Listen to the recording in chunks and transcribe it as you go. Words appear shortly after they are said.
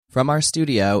From our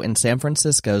studio in San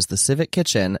Francisco's The Civic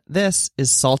Kitchen, this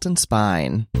is Salt and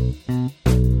Spine.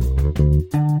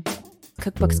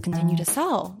 Cookbooks continue to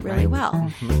sell really well.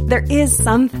 Mm-hmm.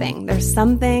 There's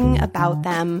something about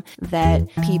them that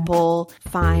people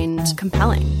find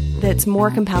compelling, that's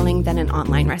more compelling than an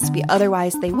online recipe.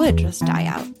 Otherwise, they would just die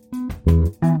out.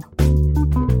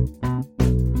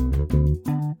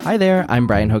 Hi there, I'm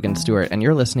Brian Hogan Stewart, and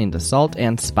you're listening to Salt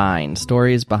and Spine,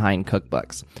 Stories Behind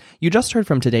Cookbooks. You just heard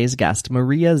from today's guest,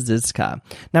 Maria Zizka.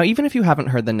 Now, even if you haven't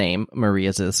heard the name Maria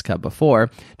Zizka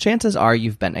before, chances are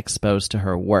you've been exposed to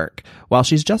her work. While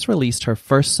she's just released her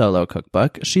first solo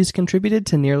cookbook, she's contributed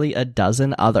to nearly a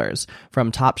dozen others,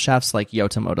 from top chefs like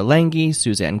Yotam Ottolenghi,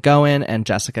 Suzanne Goin, and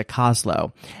Jessica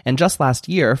Koslow. And just last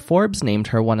year, Forbes named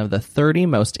her one of the 30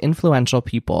 most influential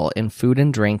people in food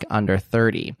and drink under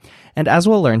 30. And as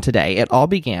we'll learn today, it all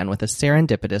began with a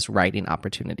serendipitous writing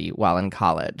opportunity while in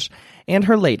college. And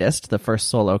her latest, the first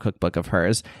solo cookbook of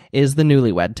hers, is The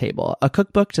Newlywed Table, a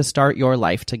cookbook to start your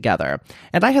life together.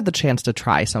 And I had the chance to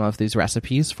try some of these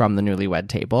recipes from The Newlywed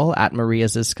Table at Maria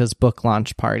Zizka's book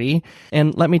launch party.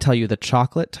 And let me tell you, the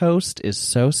chocolate toast is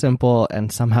so simple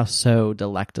and somehow so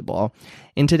delectable.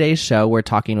 In today's show, we're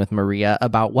talking with Maria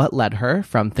about what led her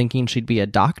from thinking she'd be a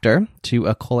doctor to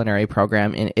a culinary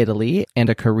program in Italy and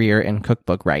a career in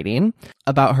cookbook writing,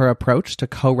 about her approach to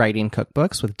co-writing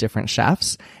cookbooks with different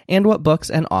chefs, and what books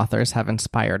and authors have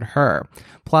inspired her.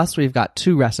 Plus, we've got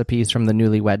 2 recipes from The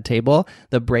Newlywed Table,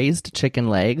 the braised chicken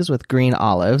legs with green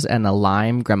olives and a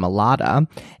lime gremolata,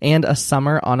 and a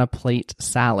summer on a plate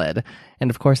salad. And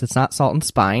of course, it's not Salt and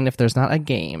Spine if there's not a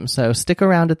game, so stick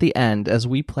around at the end as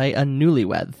we play a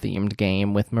newlywed-themed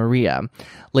game with Maria.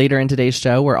 Later in today's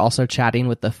show, we're also chatting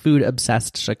with the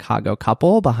food-obsessed Chicago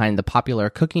couple behind the popular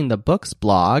Cooking the Books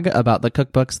blog about the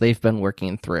cookbooks they've been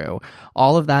working through.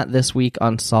 All of that this week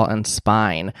on Salt and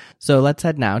Spine. So let's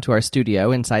head now to our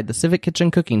studio inside the Civic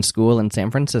Kitchen Cooking School in San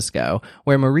Francisco,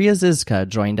 where Maria Zizka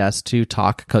joined us to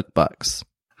talk cookbooks.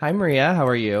 Hi, Maria. How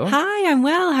are you? Hi, I'm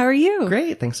well. How are you?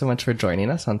 Great. Thanks so much for joining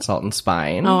us on Salt and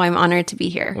Spine. Oh, I'm honored to be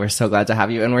here. We're so glad to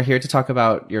have you. And we're here to talk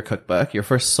about your cookbook, your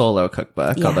first solo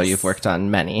cookbook, yes. although you've worked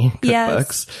on many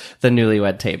cookbooks, yes. The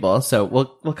Newlywed Table. So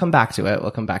we'll come back to it.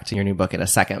 We'll come back to your new book in a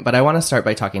second. But I want to start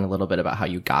by talking a little bit about how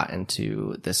you got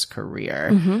into this career.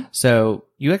 Mm-hmm. So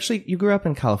you grew up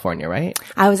in California, right?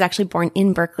 I was actually born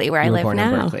in Berkeley, where I live now. You were born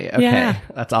in Berkeley. Okay. Yeah.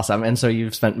 That's awesome. And so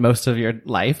you've spent most of your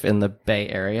life in the Bay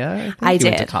Area? I did. You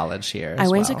went to college here I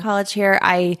went to college here.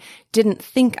 I didn't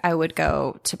think I would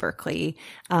go to Berkeley.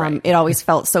 Right. It always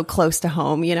felt so close to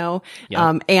home, you know,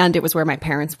 yeah. And it was where my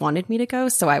parents wanted me to go.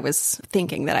 So I was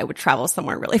thinking that I would travel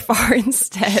somewhere really far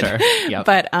instead. Sure. Yep.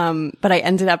 But I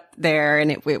ended up there,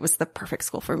 and it was the perfect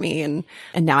school for me. And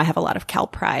now I have a lot of Cal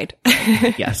pride.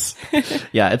 Yes.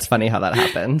 Yeah. It's funny how that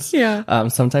happens. Yeah.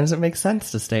 Sometimes it makes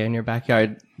sense to stay in your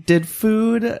backyard. Did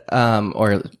food,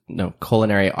 or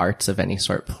culinary arts of any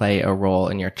sort play a role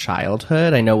in your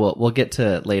childhood? I know we'll get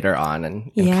to later on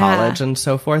in college and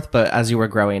so forth, but as you were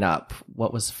growing up,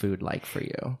 what was food like for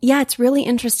you? Yeah, it's really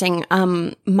interesting.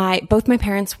 Both my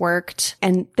parents worked,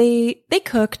 and they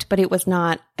cooked, but it was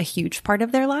not a huge part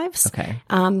of their lives. Okay.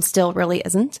 Still really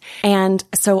isn't. And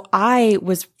so I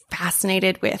was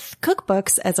fascinated with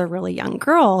cookbooks as a really young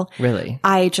girl. Really?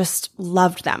 I just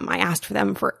loved them. I asked for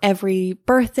them for every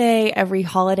birthday, every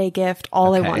holiday gift.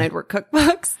 All I wanted were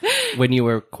cookbooks. When you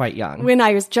were quite young? When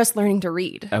I was just learning to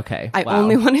read. Okay. I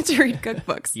only wanted to read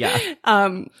cookbooks. Yeah.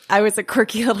 I was a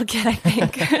quirky little kid, I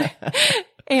think.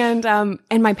 And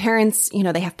my parents,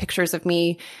 they have pictures of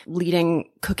me leading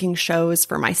cooking shows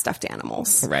for my stuffed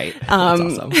animals. Right. That's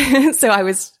awesome. So I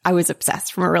was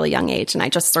obsessed from a really young age, and I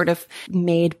just sort of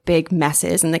made big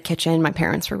messes in the kitchen. My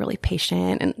parents were really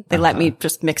patient, and they let me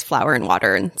just mix flour and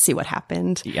water and see what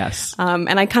happened. Yes.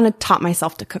 And I kind of taught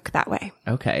myself to cook that way.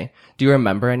 Okay. Do you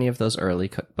remember any of those early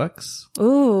cookbooks?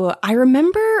 Ooh, I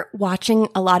remember watching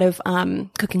a lot of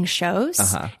cooking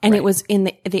shows, and it was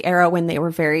in the era when they were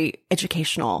very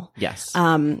educational. Yes.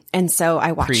 And so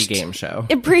I watched pre-game show.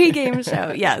 A pre-game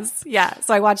show, yes, yeah.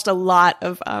 So I watched a lot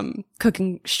of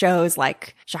cooking shows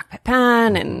like Jacques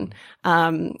Pepin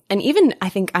and even I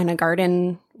think Ina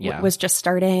Garten was just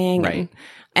starting, right?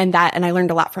 And I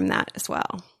learned a lot from that as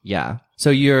well. Yeah. So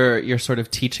you're sort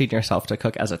of teaching yourself to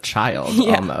cook as a child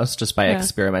almost just by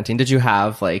experimenting. Did you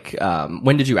have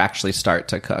when did you actually start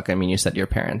to cook? I mean, you said your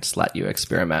parents let you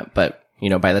experiment, but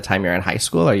by the time you're in high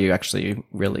school, are you actually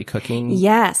really cooking?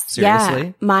 Yes.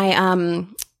 Seriously? Yeah.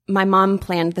 my mom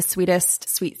planned the sweetest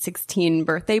Sweet 16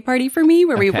 birthday party for me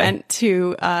where we went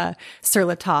to Sur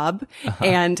La Table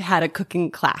and had a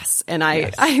cooking class. And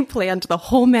I planned the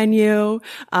whole menu.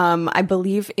 I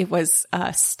believe it was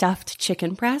stuffed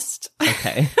chicken breast.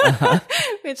 Okay.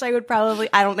 Which I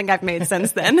don't think I've made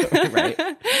since then. Right.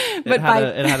 But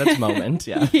it had its moment.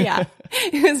 Yeah. Yeah.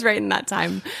 It was right in that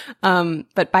time.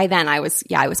 But by then I was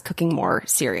cooking more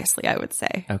seriously, I would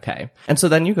say. Okay. And so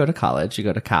then you go to college, you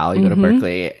go to Cal, you go to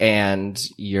Berkeley, and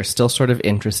you're still sort of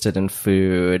interested in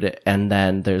food. And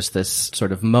then there's this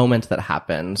sort of moment that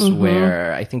happens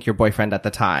where I think your boyfriend at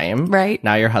the time, right,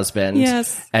 now your husband,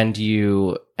 yes, and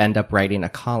you end up writing a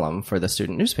column for the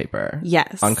student newspaper.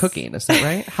 Yes. On cooking. Is that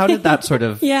right? How did that sort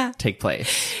of take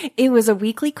place? It was a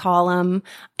weekly column.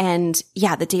 And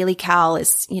the Daily Cal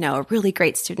is, a really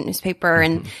great student newspaper.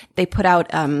 And they put out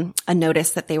a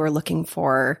notice that they were looking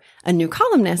for a new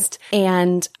columnist.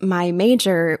 And my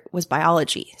major was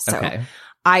biology. So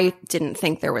I didn't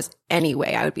think there was any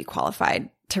way I would be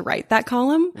qualified to write that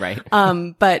column. Right.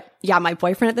 But my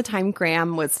boyfriend at the time,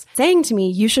 Graham, was saying to me,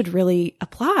 you should really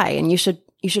apply and you should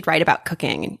write about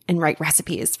cooking and write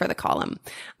recipes for the column.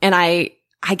 And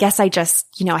I guess I just,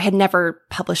 I had never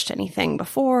published anything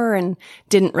before and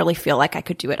didn't really feel like I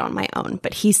could do it on my own.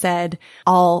 But he said,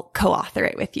 I'll co-author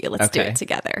it with you. Let's do it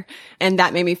together. And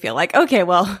that made me feel like, okay,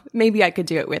 well, maybe I could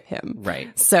do it with him.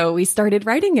 Right. So we started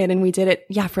writing it and we did it,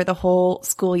 for the whole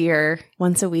school year,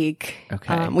 once a week.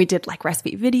 Okay. We did like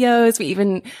recipe videos. We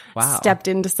even stepped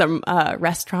into some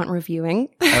restaurant reviewing.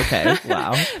 Okay.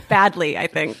 Wow. Badly, I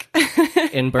think.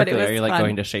 In Berkeley, are you like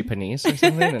going to Chez Panisse or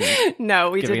something? And no,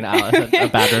 we giving didn't. Alice a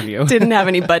bad review. Didn't have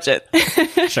any budget.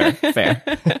 Sure. Fair.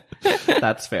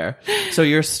 That's fair. So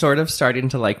you're sort of starting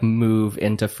to like move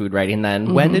into food writing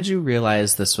then. When did you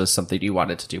realize this was something you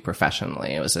wanted to do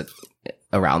professionally? Was it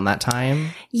around that time?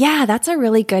 Yeah, that's a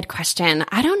really good question.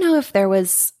 I don't know if there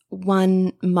was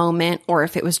one moment or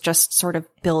if it was just sort of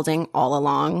building all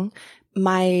along.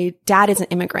 My dad is an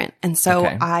immigrant. And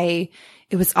so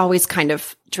it was always kind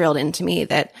of drilled into me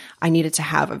that I needed to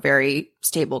have a very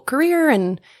stable career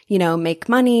and, make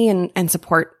money and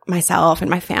support myself and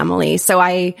my family. So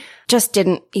I just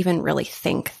didn't even really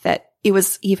think that it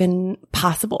was even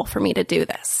possible for me to do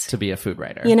this. To be a food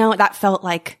writer. That felt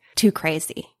like too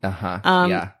crazy.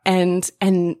 And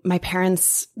my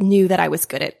parents knew that I was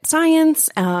good at science.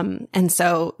 And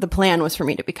so the plan was for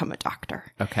me to become a doctor.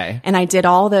 Okay. And I did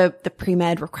all the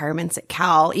pre-med requirements at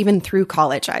Cal. Even through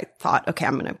college, I thought, okay,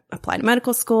 I'm going to apply to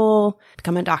medical school,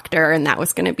 become a doctor. And that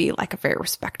was going to be like a very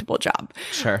respectable job.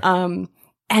 Sure.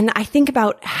 And I think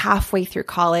about halfway through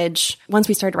college, once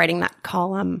we started writing that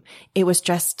column, it was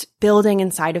just building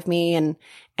inside of me. And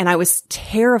I was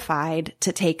terrified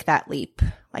to take that leap.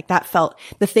 Like that felt,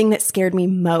 the thing that scared me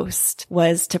most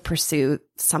was to pursue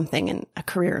something in a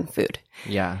career in food.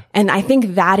 Yeah. And I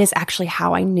think that is actually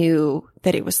how I knew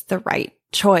that it was the right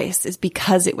choice, is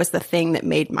because it was the thing that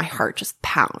made my heart just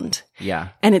pound. Yeah.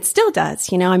 And it still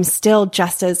does. I'm still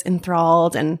just as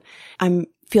enthralled, and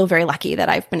feel very lucky that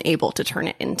I've been able to turn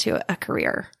it into a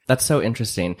career. That's so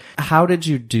interesting. How did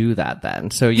you do that then?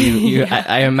 So you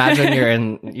I imagine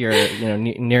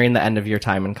you're nearing the end of your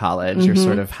time in college. You're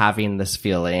sort of having this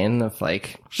feeling of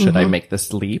like, should I make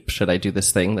this leap? Should I do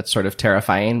this thing that's sort of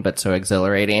terrifying but so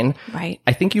exhilarating? Right.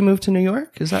 I think you moved to New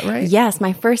York. Is that right? Yes,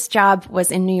 my first job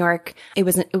was in New York. It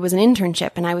was an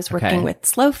internship, and I was working with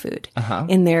Slow Food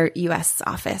in their U.S.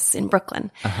 office in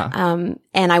Brooklyn. And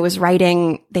I was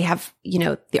writing. They have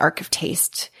the Arc of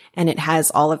Taste, and it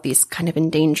has all of these kind of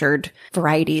endangered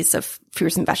varieties of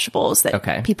fruits and vegetables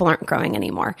that people aren't growing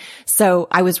anymore. So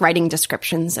I was writing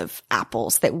descriptions of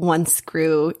apples that once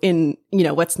grew in,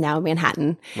 what's now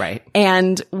Manhattan. Right.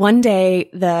 And one day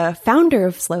the founder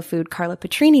of Slow Food, Carlo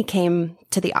Petrini, came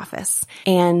to the office,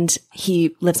 and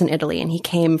he lives in Italy, and he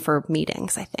came for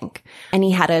meetings, I think. And he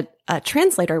had a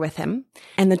translator with him,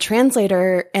 and the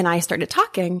translator and I started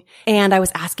talking, and I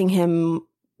was asking him,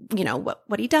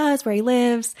 what he does, where he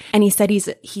lives. And he said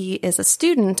he is a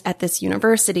student at this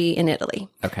university in Italy.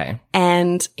 Okay.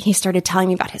 And he started telling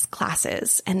me about his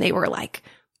classes, and they were like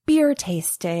beer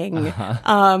tasting,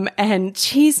 and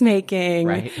cheese making,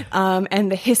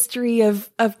 and the history of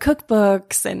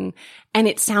cookbooks. And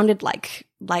it sounded like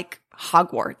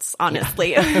Hogwarts,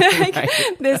 honestly.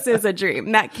 This is a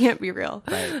dream. That can't be real.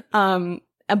 Right.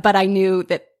 But I knew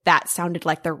that sounded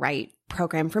like the right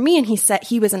program for me. And he said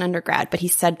he was an undergrad, but he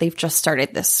said they've just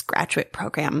started this graduate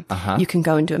program. You can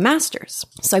go and do a master's.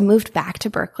 So I moved back to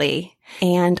Berkeley,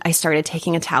 and I started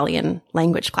taking Italian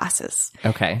language classes.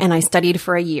 Okay. And I studied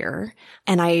for a year.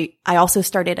 And I also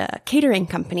started a catering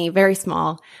company, very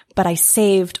small, but I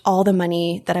saved all the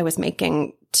money that I was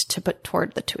making to put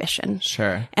toward the tuition.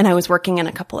 Sure. And I was working in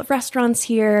a couple of restaurants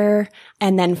here.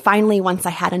 And then finally, once I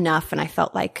had enough and I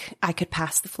felt like I could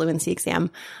pass the fluency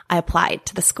exam, I applied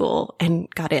to the school and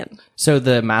got in. So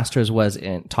the master's was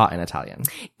taught in Italian.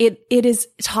 It is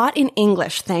taught in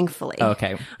English, thankfully.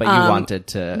 Okay. But you wanted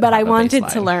to But I have a wanted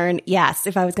baseline. to learn, yes,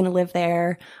 if I was going to live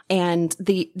there. And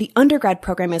the undergrad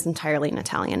program is entirely in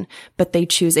Italian, but they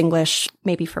choose English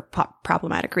maybe for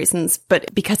problematic reasons,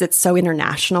 but because it's so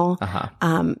international.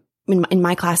 In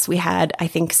my class, we had, I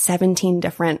think, 17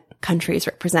 different countries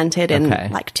represented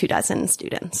and like 24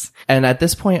 students. And at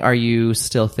this point, are you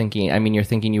still thinking, I mean, you're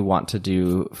thinking you want to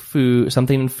do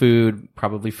something in food,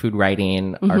 probably food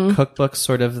writing. Are cookbooks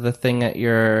sort of the thing that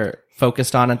you're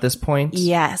focused on at this point?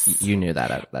 Yes. You knew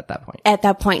that at that point. At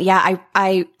that point, yeah.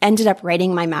 I ended up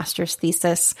writing my master's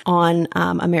thesis on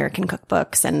American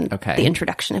cookbooks and the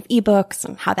introduction of ebooks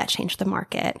and how that changed the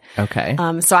market. Okay.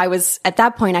 So at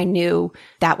that point, I knew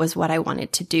that was what I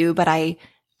wanted to do, but I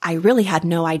really had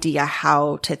no idea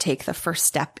how to take the first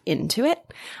step into it.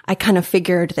 I kind of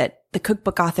figured that the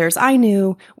cookbook authors I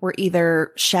knew were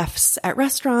either chefs at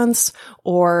restaurants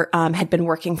or had been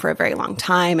working for a very long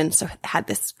time and so had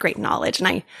this great knowledge.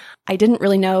 And I didn't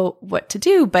really know what to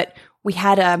do, but we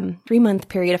had a 3-month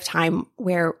period of time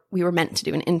where we were meant to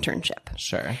do an internship.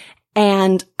 Sure.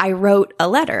 And I wrote a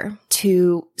letter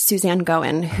to Suzanne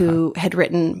Goen, who had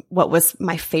written what was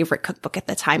my favorite cookbook at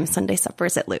the time, Sunday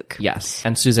Suppers at Luke. Yes.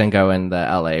 And Suzanne Goen, the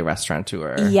LA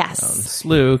restaurateur. Yes.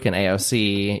 Luke and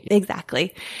AOC.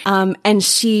 Exactly. And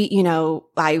she,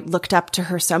 I looked up to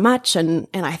her so much and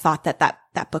I thought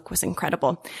that book was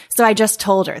incredible. So I just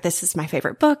told her, this is my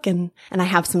favorite book and I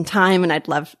have some time and I'd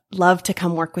love to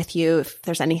come work with you if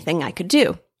there's anything I could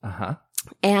do.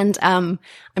 And I'm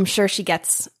sure she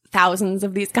gets thousands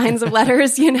of these kinds of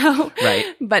letters, Right.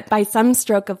 But by some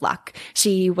stroke of luck,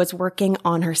 she was working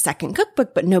on her second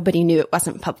cookbook, but nobody knew it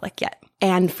wasn't public yet.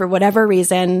 And for whatever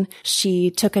reason, she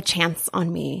took a chance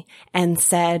on me and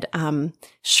said,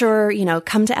 sure,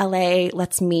 come to LA,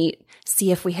 let's meet,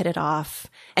 see if we hit it off.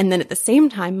 And then at the same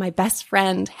time, my best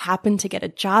friend happened to get a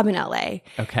job in LA.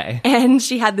 Okay. And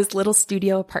she had this little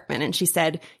studio apartment and she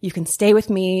said, you can stay with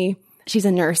me. She's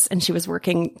a nurse and she was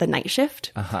working the night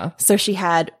shift. So she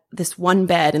had this one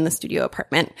bed in the studio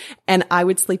apartment and I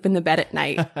would sleep in the bed at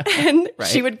night and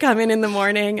she would come in the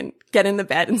morning and get in the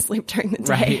bed and sleep during the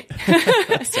day. Right.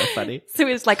 That's so funny. So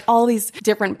it was like all these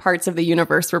different parts of the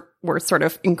universe were sort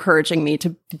of encouraging me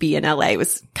to be in LA. It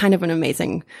was kind of an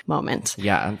amazing moment.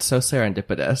 Yeah. So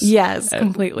serendipitous. Yes,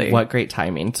 completely. What great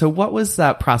timing. So what was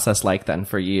that process like then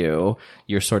for you?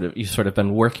 You've sort of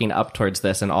been working up towards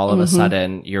this and all of a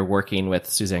sudden you're working with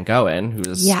Suzanne Goen,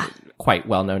 who's quite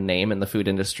well-known name in the food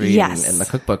industry and in the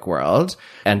cookbook world.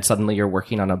 And suddenly you're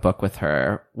working on a book with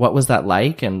her. What was that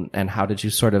like? And how did you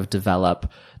sort of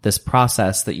develop this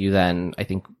process that you then, I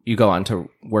think you go on to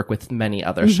work with many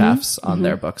other chefs on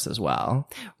their books as well?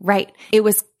 Right.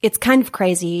 It's kind of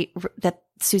crazy that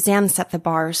Suzanne set the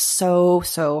bar so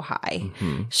high.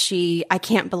 I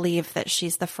can't believe that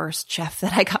she's the first chef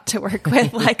that I got to work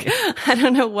with. Like, I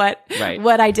don't know what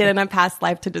I did in a past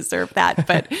life to deserve that,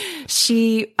 but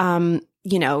she,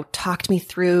 talked me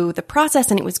through the process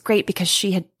and it was great because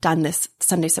she had done this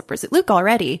Sunday Suppers at Luke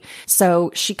already.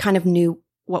 So she kind of knew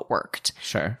what worked.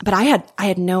 Sure. But I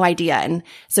had no idea. And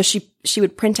so she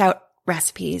would print out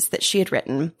recipes that she had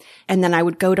written. And then I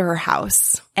would go to her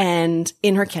house and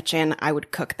in her kitchen, I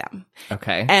would cook them.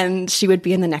 Okay. And she would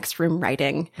be in the next room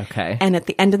writing. Okay. And at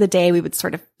the end of the day, we would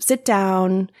sort of sit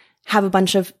down, have a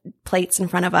bunch of plates in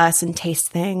front of us and taste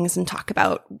things and talk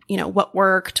about, what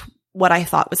worked, what I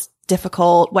thought was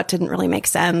difficult, what didn't really make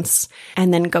sense,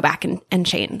 and then go back and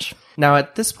change. Now,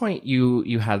 at this point,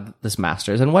 you had this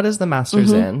master's. And what is the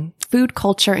master's in? Food,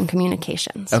 culture, and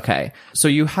communications. Okay. So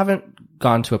you haven't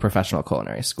gone to a professional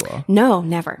culinary school. No,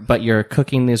 never. But you're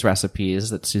cooking these recipes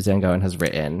that Suzanne Goen has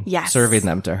written, serving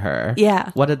them to her.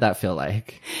 Yeah. What did that feel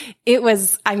like? It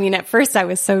was, at first I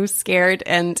was so scared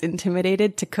and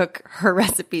intimidated to cook her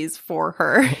recipes for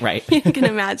her. Right. You can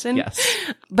imagine. Yes.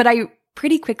 But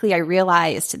pretty quickly I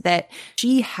realized that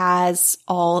she has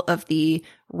all of the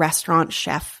restaurant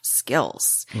chef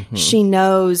skills. She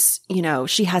knows,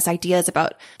 she has ideas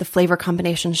about the flavor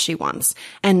combinations she wants.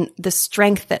 And the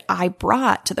strength that I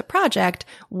brought to the project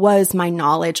was my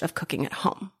knowledge of cooking at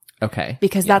home. Okay.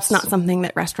 Because that's not something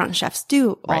that restaurant chefs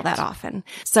do all that often.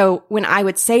 So when I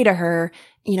would say to her,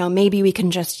 maybe we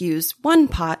can just use 1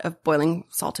 pot of boiling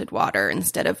salted water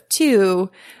instead of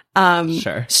 2,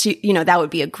 Sure. That would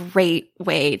be a great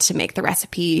way to make the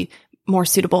recipe more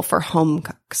suitable for home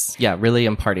cooks. Yeah, really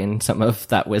imparting some of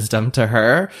that wisdom to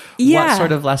her. Yeah. What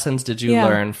sort of lessons did you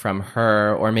learn from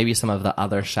her, or maybe some of the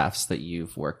other chefs that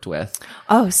you've worked with?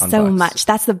 Oh, so much.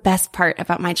 That's the best part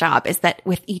about my job, is that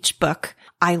with each book,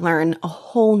 I learn a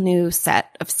whole new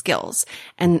set of skills.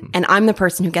 And I'm the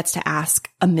person who gets to ask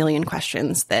a million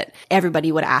questions that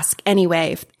everybody would ask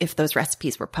anyway if those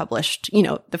recipes were published,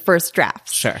 the first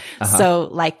drafts. Sure. Uh-huh.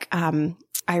 So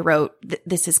I wrote,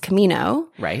 this is Camino.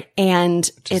 Right. And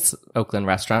it's Oakland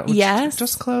restaurant. Which yes.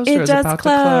 just closed It or is just about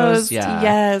closed. to close. Yeah.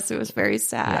 Yes. It was very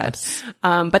sad. Yes.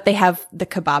 But they have the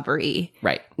kebabery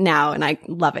right now, and I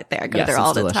love it there. I go there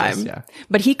all the time. Yeah.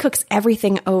 But he cooks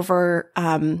everything over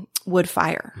wood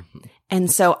fire. Mm-hmm. And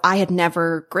so I had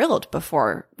never grilled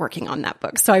before working on that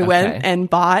book. So I went and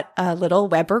bought a little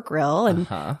Weber grill and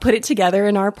put it together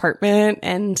in our apartment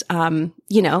and,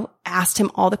 asked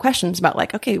him all the questions about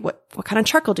like, okay, what kind of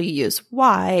charcoal do you use?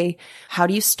 Why? How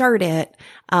do you start it?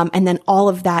 And then all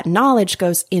of that knowledge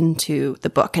goes into the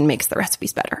book and makes the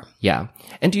recipes better. Yeah.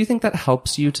 And do you think that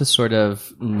helps you to sort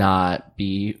of not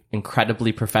be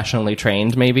incredibly professionally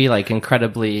trained, maybe like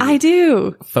incredibly I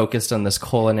do focused on this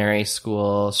culinary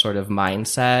school sort of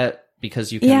mindset,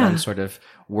 because you can then sort of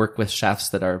work with chefs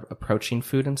that are approaching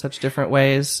food in such different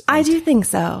ways? I do think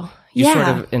so. You sort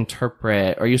of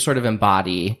interpret, or you sort of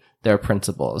embody their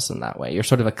principles in that way. You're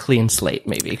sort of a clean slate,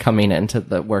 maybe, coming into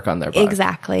the work on their book.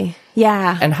 Exactly.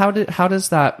 Yeah. And how does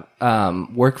that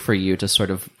work for you to sort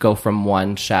of go from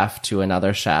one chef to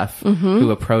another chef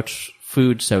who approach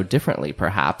food so differently,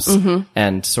 perhaps,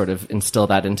 and sort of instill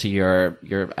that into your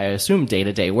I assume,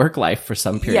 day-to-day work life for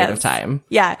some period of time?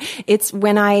 Yeah. It's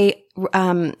when I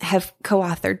have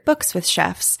co-authored books with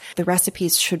chefs, the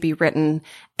recipes should be written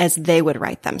as they would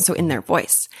write them, so in their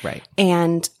voice. Right.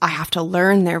 And I have to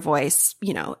learn their voice,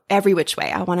 every which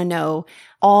way. I want to know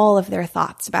all of their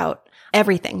thoughts about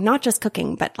everything, not just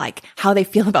cooking, but like how they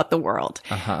feel about the world.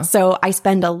 So I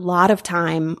spend a lot of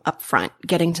time up front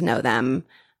getting to know them,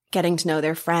 getting to know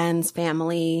their friends,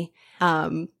 family,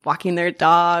 walking their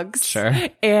dogs. Sure.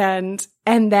 And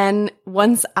then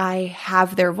once I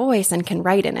have their voice and can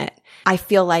write in it, I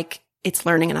feel like it's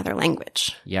learning another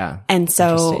language. Yeah. And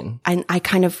so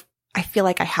I feel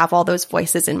like I have all those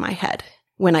voices in my head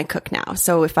when I cook now.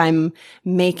 So if I'm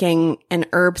making an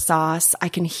herb sauce, I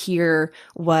can hear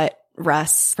what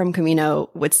Russ from Camino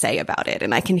would say about it.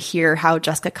 And I can hear how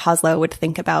Jessica Kozlow would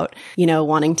think about,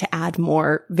 wanting to add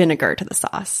more vinegar to the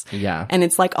sauce. Yeah. And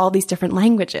it's like all these different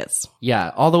languages.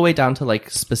 Yeah. All the way down to like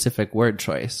specific word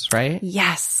choice, right?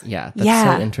 Yes. Yeah.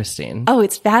 That's so interesting. Oh,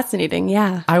 it's fascinating.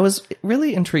 Yeah. I was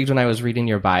really intrigued when I was reading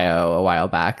your bio a while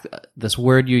back. This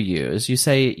word you use, you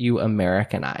say you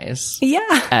Americanize.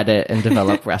 Yeah. Edit and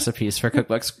develop recipes for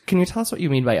cookbooks. Can you tell us what you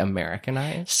mean by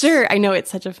Americanize? Sure. I know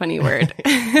it's such a funny word.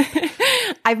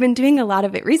 I've been doing a lot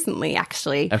of it recently,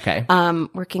 actually. Okay.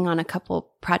 Working on a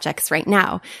couple projects right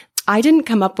now. I didn't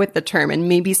come up with the term, and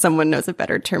maybe someone knows a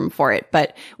better term for it,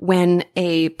 but when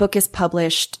a book is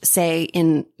published, say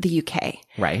in the UK,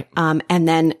 right, and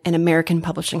then an American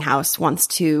publishing house wants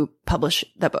to publish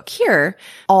the book here,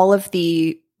 all of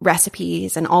the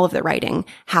recipes and all of the writing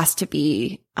has to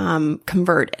be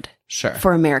converted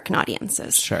for American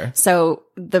audiences. Sure. So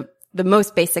the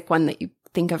most basic one that you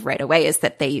think of right away is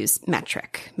that they use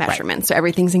metric measurements. Right. So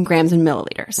everything's in grams and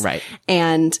milliliters. Right.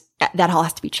 And that all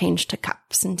has to be changed to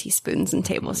cups and teaspoons and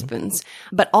tablespoons.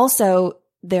 But also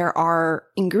there are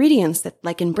ingredients that,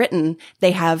 like in Britain,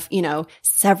 they have,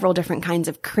 several different kinds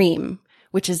of cream,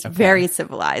 which is very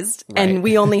civilized. Right. And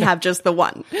we only have just the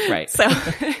one. Right. So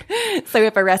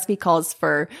if a recipe calls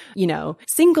for,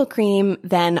 single cream,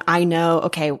 then I know,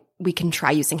 okay, we can try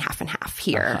using half and half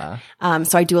here.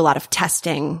 So I do a lot of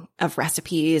testing of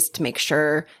recipes to make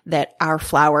sure that our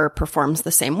flour performs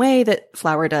the same way that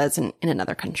flour does in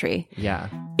another country. Yeah.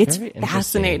 It's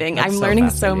fascinating. I'm learning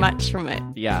so much from it.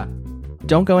 Yeah.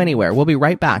 Don't go anywhere. We'll be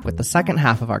right back with the second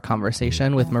half of our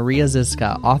conversation with Maria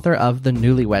Zizka, author of The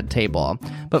Newlywed Table.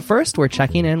 But first, we're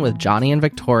checking in with Johnny and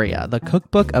Victoria, the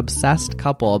cookbook-obsessed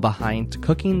couple behind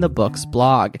Cooking the Books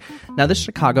blog. Now, this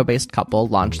Chicago-based couple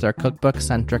launched their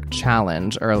cookbook-centric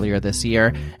challenge earlier this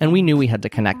year, and we knew we had to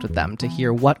connect with them to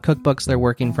hear what cookbooks they're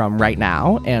working from right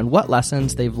now and what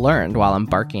lessons they've learned while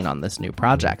embarking on this new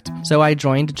project. So I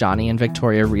joined Johnny and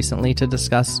Victoria recently to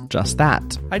discuss just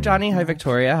that. Hi, Johnny. Hi,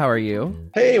 Victoria. How are you?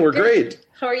 Hey, we're great.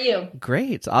 How are you?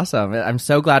 Great. Awesome. I'm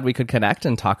so glad we could connect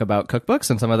and talk about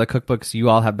cookbooks and some of the cookbooks you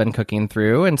all have been cooking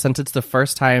through. And since it's the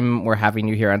first time we're having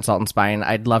you here on Salt and Spine,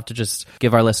 I'd love to just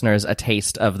give our listeners a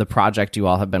taste of the project you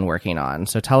all have been working on.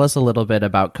 So tell us a little bit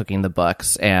about cooking the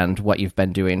books and what you've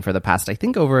been doing for the past, I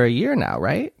think, over a year now,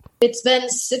 right? It's been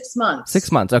 6 months.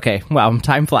 6 months. Okay. Wow.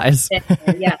 Time flies.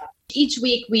 Yeah. Each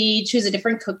week we choose a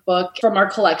different cookbook from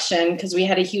our collection because we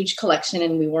had a huge collection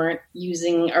and we weren't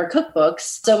using our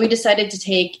cookbooks. So we decided to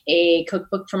take a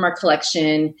cookbook from our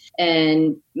collection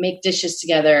and make dishes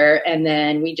together. And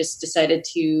then we just decided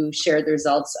to share the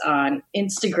results on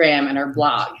Instagram and our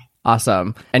blog.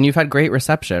 Awesome. And you've had great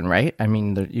reception, right? I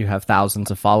mean, you have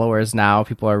thousands of followers now.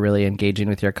 People are really engaging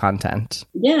with your content.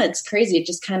 Yeah, it's crazy. It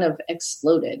just kind of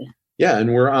exploded. Yeah,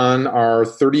 and we're on our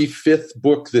 35th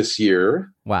book this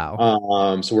year.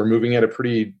 Wow. So we're moving at a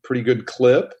pretty good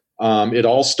clip. It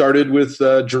all started with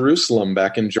Jerusalem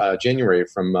back in January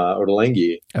from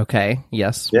Ottolenghi. Okay.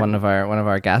 Yes. Yeah. One of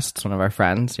our guests, one of our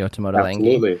friends, Yotam Ottolenghi.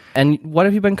 Absolutely. And what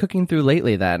have you been cooking through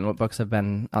lately then? What books have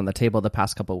been on the table the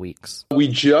past couple of weeks? We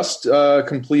just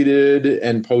completed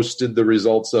and posted the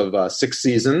results of 6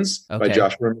 Seasons by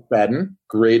Joshua McFadden.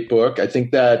 Great book. I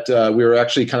think that we were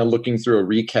actually kind of looking through a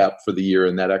recap for the year,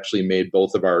 and that actually made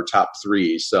both of our top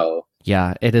 3. So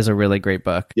yeah, it is a really great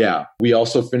book. Yeah. We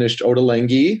also finished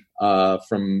Ottolenghi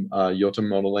from Yotam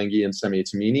Ottolenghi and Semi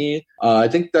Tamimi. I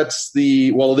think that's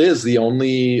it is the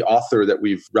only author that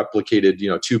we've replicated,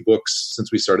 2 books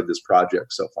since we started this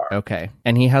project so far. Okay.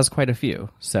 And he has quite a few.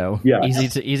 So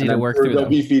easy to work through they'll them.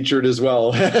 be featured as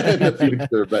well in the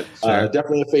future, but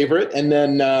definitely a favorite. And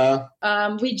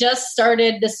then we just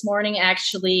started this morning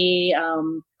actually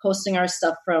posting our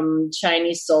stuff from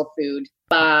Chinese Soul Food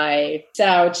by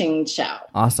Xiao Ching Chow.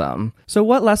 Awesome. So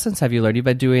what lessons have you learned? You've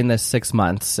been doing this 6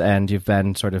 months and you've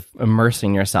been sort of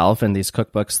immersing yourself in these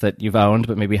cookbooks that you've owned,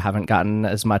 but maybe haven't gotten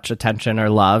as much attention or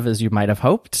love as you might have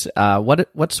hoped.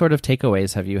 What sort of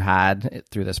takeaways have you had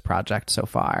through this project so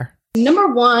far?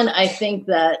 Number one, I think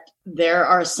that there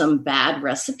are some bad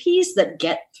recipes that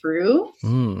get through.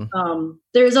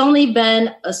 There's only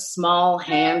been a small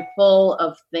handful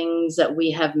of things that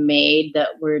we have made that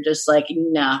we're just like,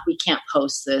 nah, we can't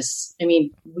post this. I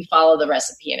mean, we follow the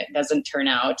recipe and it doesn't turn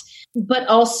out. But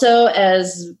also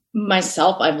as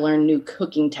myself, I've learned new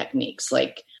cooking techniques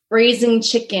like braising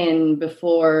chicken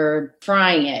before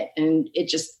frying it. And it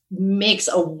just makes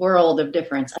a world of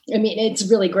difference. I mean, it's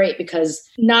really great because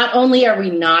not only are we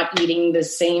not eating the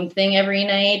same thing every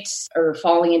night or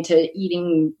falling into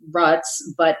eating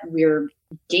ruts, but we're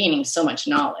gaining so much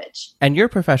knowledge. And you're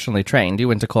professionally trained. You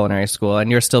went to culinary school and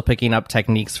you're still picking up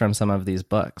techniques from some of these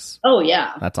books. Oh,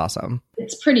 yeah. That's awesome.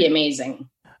 It's pretty amazing.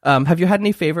 Have you had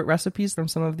any favorite recipes from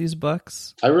some of these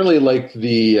books? I really like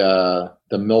the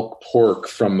milk pork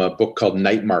from a book called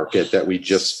Night Market that we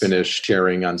just finished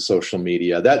sharing on social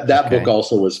media. That book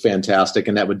also was fantastic,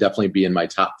 and that would definitely be in my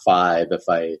top 5 if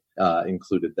I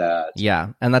included that.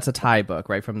 Yeah, and that's a Thai book,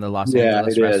 right, from the Los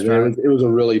Angeles restaurant? It was a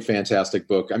really fantastic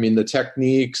book. I mean, the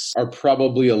techniques are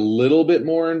probably a little bit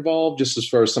more involved just as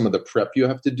far as some of the prep you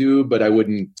have to do, but I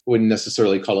wouldn't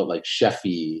necessarily call it like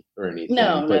chefy or anything.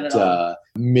 No, but not at all.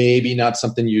 Maybe not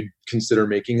something you'd consider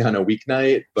making on a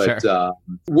weeknight, but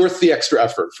worth the extra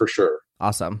effort for sure.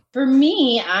 Awesome. For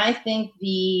me, I think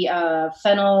the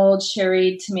fennel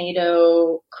cherry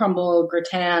tomato crumble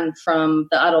gratin from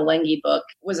the Ottolenghi book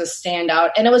was a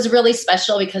standout. And it was really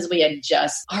special because we had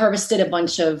just harvested a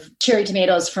bunch of cherry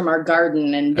tomatoes from our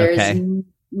garden. And there's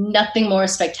nothing more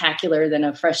spectacular than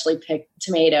a freshly picked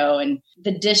tomato. And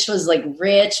the dish was like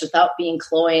rich without being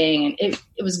cloying. And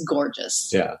it was gorgeous.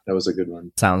 Yeah, that was a good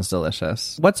one. Sounds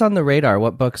delicious. What's on the radar?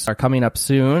 What books are coming up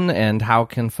soon? And how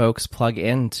can folks plug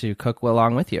in to cook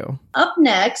along with you? Up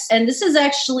next, and this is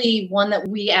actually one that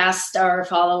we asked our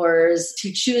followers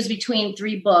to choose between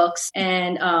 3 books.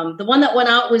 And the one that went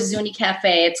out was Zuni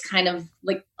Cafe. It's kind of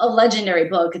like a legendary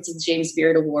book. It's a James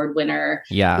Beard Award winner.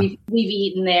 Yeah. We've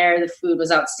eaten there. The food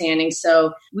was outstanding.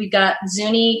 So we've got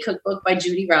Zuni Cookbook by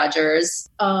Judy Rogers.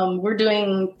 We're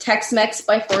doing Tex-Mex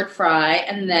by Ford Fry.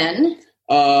 And then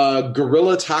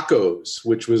Guerrilla Tacos,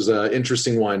 which was an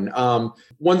interesting one.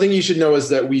 One thing you should know is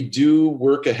that we do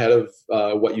work ahead of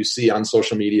what you see on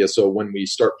social media. So when we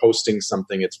start posting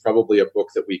something, it's probably a book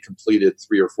that we completed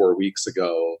 3 or 4 weeks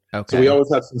ago. Okay. So we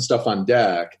always have some stuff on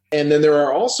deck. And then there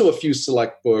are also a few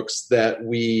select books that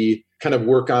we kind of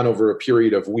work on over a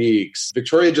period of weeks.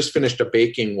 Victoria just finished a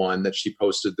baking one that she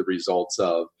posted the results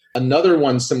of. Another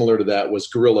one similar to that was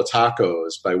Guerrilla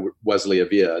Tacos by Wesley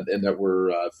Avia, and that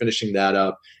we're finishing that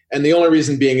up. And the only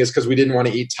reason being is because we didn't want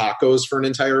to eat tacos for an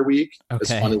entire week, as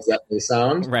fun as that may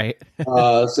sound. Right.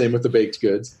 Same with the baked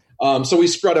goods. So we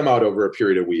spread them out over a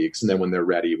period of weeks. And then when they're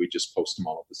ready, we just post them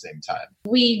all at the same time.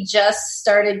 We just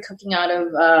started cooking out of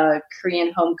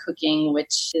Korean home cooking,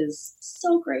 which is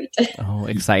so great. Oh,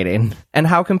 exciting. And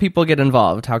how can people get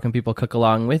involved? How can people cook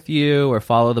along with you or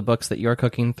follow the books that you're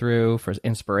cooking through for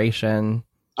inspiration?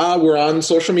 We're on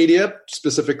social media,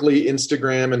 specifically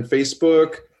Instagram and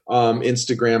Facebook.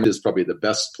 Instagram is probably the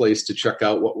best place to check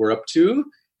out what we're up to.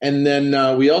 And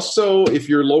then we also, if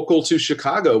you're local to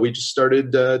Chicago, we just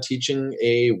started teaching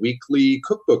a weekly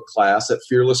cookbook class at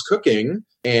Fearless Cooking.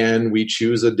 And we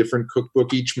choose a different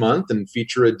cookbook each month and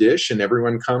feature a dish. And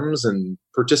everyone comes and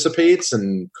participates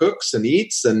and cooks and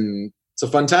eats. And it's a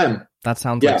fun time. That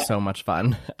sounds like so much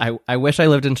fun. I wish I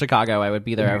lived in Chicago. I would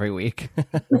be there every week.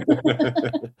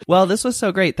 Well, this was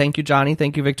so great. Thank you, Johnny.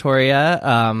 Thank you, Victoria,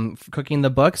 for cooking the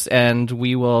books. And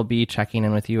we will be checking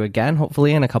in with you again,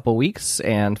 hopefully in a couple weeks,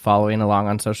 and following along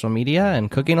on social media and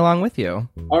cooking along with you.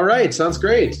 All right. Sounds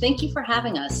great. Thank you for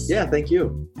having us. Yeah, thank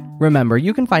you. Remember,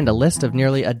 you can find a list of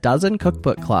nearly a dozen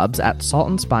cookbook clubs at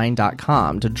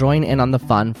saltandspine.com to join in on the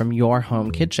fun from your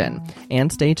home kitchen.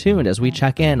 And stay tuned as we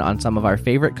check in on some of our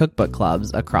favorite cookbook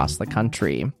clubs across the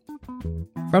country.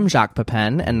 From Jacques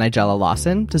Pepin and Nigella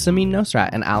Lawson to Samin Nosrat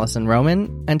and Allison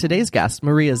Roman, and today's guest,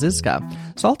 Maria Zizka,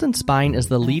 Salt and Spine is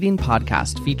the leading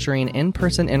podcast featuring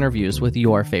in-person interviews with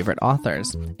your favorite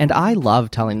authors. And I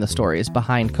love telling the stories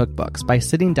behind cookbooks by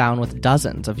sitting down with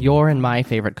dozens of your and my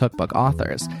favorite cookbook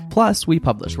authors. Plus, we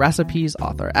publish recipes,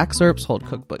 author excerpts, hold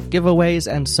cookbook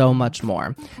giveaways, and so much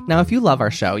more. Now, if you love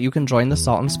our show, you can join the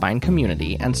Salt and Spine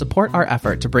community and support our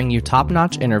effort to bring you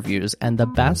top-notch interviews and the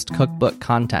best cookbook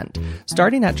content.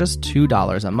 Starting at just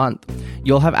 $2 a month.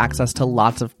 You'll have access to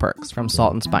lots of perks, from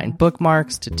Salt and Spine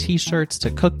bookmarks to t-shirts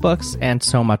to cookbooks and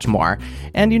so much more.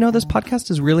 And you know, this podcast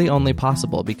is really only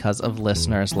possible because of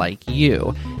listeners like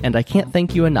you. And I can't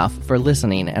thank you enough for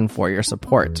listening and for your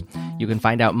support. You can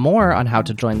find out more on how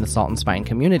to join the Salt and Spine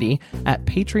community at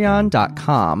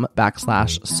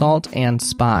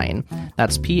patreon.com/saltandspine.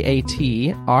 That's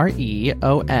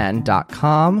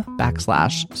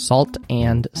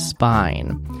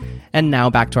patreon.com/saltandspine. And now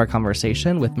back to our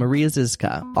conversation with Maria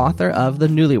Zizka, author of The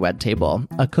Newlywed Table,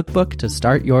 a cookbook to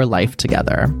start your life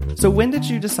together. So when did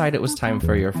you decide it was time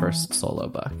for your first solo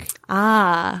book?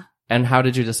 And how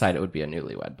did you decide it would be a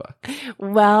newlywed book?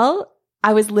 Well,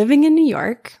 I was living in New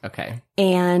York. Okay.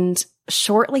 And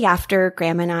shortly after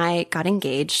Graham and I got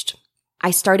engaged, I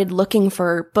started looking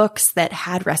for books that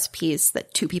had recipes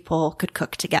that two people could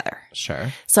cook together.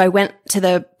 Sure. So I went to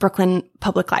the Brooklyn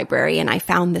Public Library and I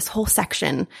found this whole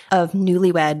section of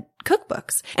newlywed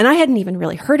cookbooks. And I hadn't even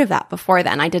really heard of that before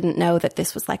then. I didn't know that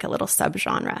this was like a little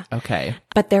subgenre. Okay.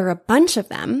 But there were a bunch of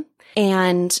them.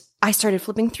 And I started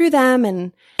flipping through them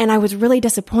and I was really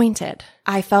disappointed.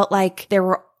 I felt like there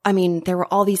were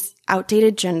all these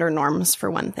outdated gender norms for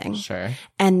one thing. Sure.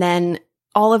 And then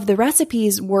all of the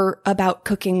recipes were about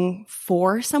cooking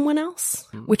for someone else,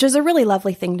 which is a really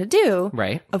lovely thing to do.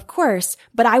 Right. Of course.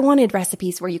 But I wanted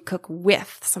recipes where you cook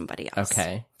with somebody else.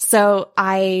 Okay. So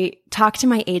I talked to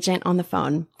my agent on the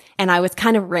phone and I was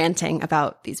kind of ranting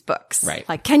about these books. Right.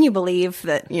 Like, can you believe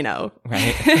that,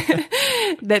 right.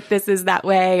 that this is that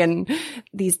way and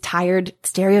these tired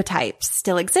stereotypes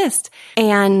still exist?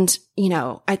 And,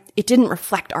 it didn't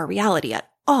reflect our reality at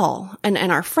all.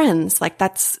 And our friends,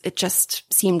 it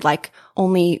just seemed like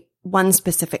only one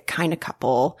specific kind of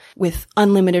couple with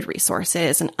unlimited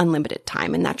resources and unlimited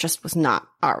time. And that just was not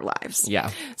our lives. Yeah.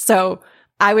 So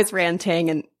I was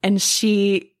ranting and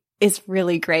she is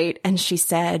really great. And she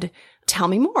said, tell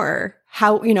me more.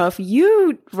 How, if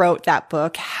you wrote that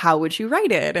book, how would you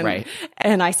write it? And, right.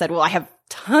 And I said, well, I have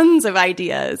tons of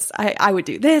ideas. I would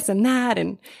do this and that.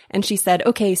 And she said,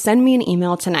 okay, send me an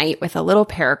email tonight with a little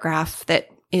paragraph that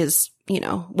is,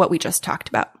 what we just talked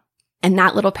about. And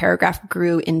that little paragraph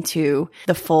grew into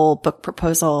the full book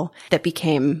proposal that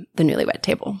became The Newlywed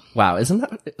Table. Wow. Isn't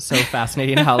that so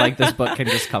fascinating how this book can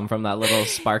just come from that little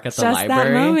spark at the just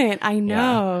library? That moment. I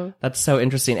know. Yeah. That's so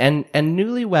interesting. And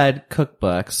newlywed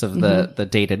cookbooks of the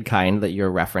dated kind that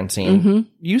you're referencing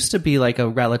used to be a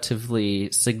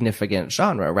relatively significant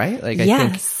genre, right? I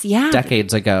think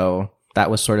decades ago, that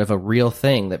was sort of a real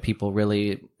thing that people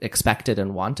really expected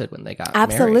and wanted when they got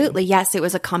married. Absolutely. Yes. It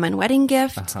was a common wedding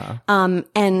gift.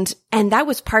 And that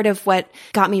was part of what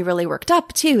got me really worked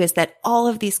up too, is that all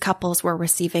of these couples were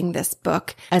receiving this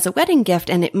book as a wedding gift,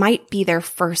 and it might be their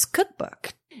first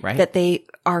cookbook that they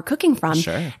are cooking from.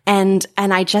 Sure. And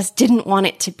I just didn't want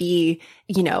it to be,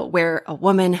 where a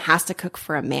woman has to cook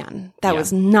for a man. That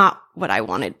was not what I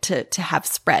wanted to have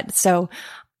spread. So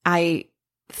I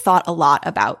thought a lot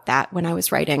about that when I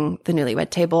was writing The Newlywed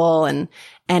Table and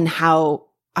how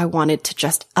I wanted to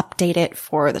just update it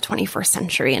for the 21st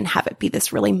century and have it be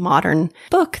this really modern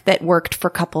book that worked for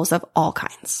couples of all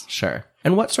kinds. Sure.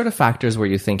 And what sort of factors were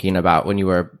you thinking about when you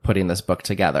were putting this book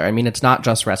together? I mean, it's not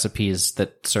just recipes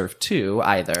that serve two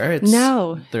either.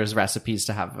 There's recipes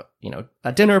to have,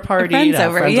 a dinner party. Friends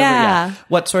over. Yeah.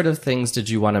 What sort of things did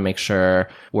you want to make sure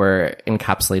were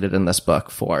encapsulated in this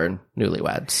book for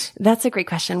newlyweds? That's a great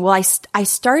question. Well, I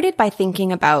started by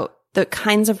thinking about the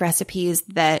kinds of recipes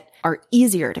that are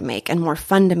easier to make and more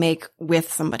fun to make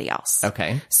with somebody else.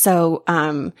 Okay. So,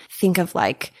 think of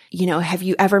have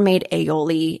you ever made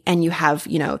aioli and you have,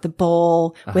 the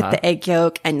bowl with the egg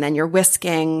yolk and then you're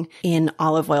whisking in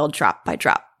olive oil drop by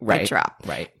drop by drop.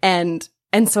 Right.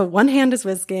 And so one hand is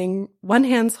whisking, one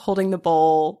hand's holding the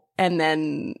bowl, and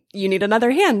then you need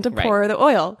another hand to pour the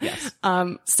oil. Yes.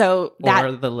 So that.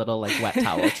 Or the little wet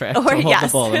towel trick or, to hold the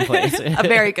bowl in place. A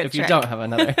very good if trick. you don't have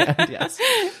another hand, yes.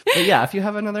 But yeah, if you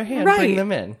have another hand, bring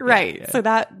them in. Right. Yeah. So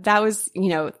that was,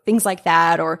 things like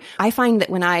that. Or I find that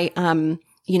when I,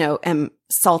 am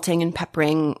salting and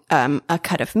peppering a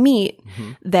cut of meat,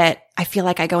 that I feel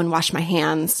like I go and wash my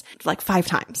hands like 5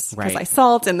 times because I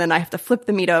salt and then I have to flip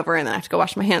the meat over and then I have to go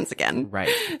wash my hands again.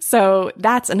 Right. So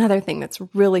that's another thing that's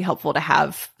really helpful to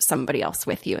have somebody else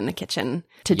with you in the kitchen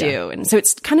to do. And so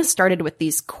it's kind of started with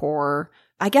these core,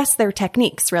 I guess they're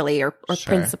techniques really, or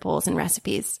principles and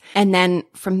recipes. And then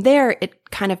from there, it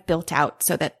kind of built out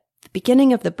so that the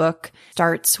beginning of the book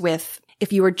starts with,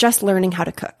 if you were just learning how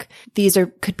to cook, these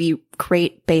could be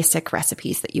great basic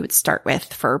recipes that you would start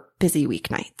with for busy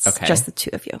weeknights. Okay. Just the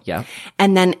two of you. Yeah.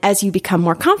 And then as you become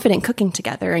more confident cooking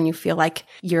together and you feel like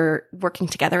you're working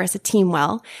together as a team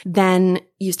well, then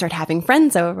you start having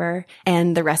friends over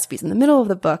and the recipes in the middle of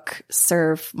the book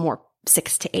serve more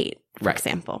 6 to 8, for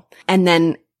example. And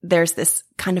then there's this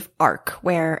kind of arc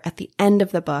where at the end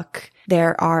of the book,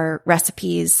 there are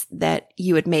recipes that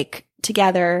you would make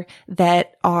together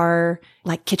that are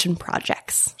like kitchen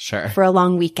projects. Sure. For a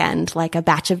long weekend, like a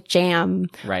batch of jam.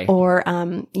 Right. Or,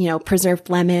 preserved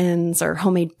lemons or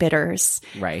homemade bitters.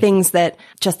 Right. Things that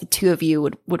just the two of you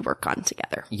would work on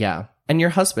together. Yeah. And your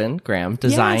husband, Graham,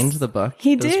 designed the book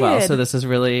as well. So this is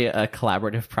really a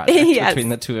collaborative project between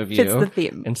the two of you. Fits the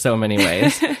theme. In so many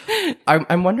ways.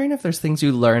 I'm wondering if there's things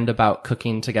you learned about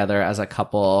cooking together as a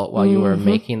couple while you were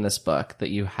making this book that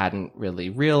you hadn't really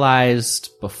realized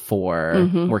before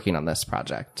working on this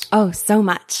project. Oh, so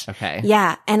much. Okay.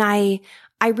 Yeah. And I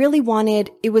really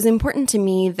it was important to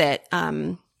me that,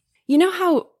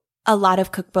 how a lot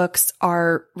of cookbooks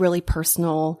are really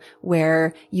personal,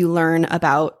 where you learn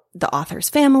about the author's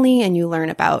family and you learn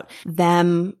about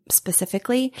them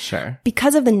specifically. Sure.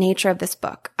 Because of the nature of this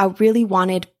book, I really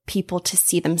wanted people to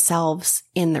see themselves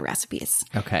in the recipes.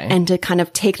 Okay. And to kind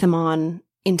of take them on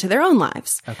into their own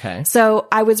lives. Okay. So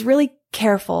I was really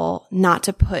careful not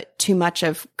to put too much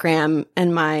of Graham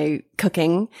and my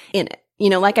cooking in it.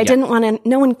 I didn't want to,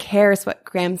 no one cares what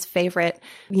Graham's favorite,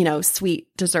 sweet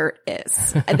dessert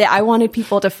is. I wanted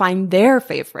people to find their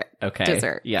favorite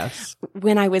dessert. Yes.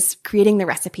 When I was creating the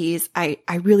recipes, I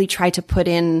really tried to put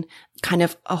in kind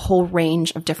of a whole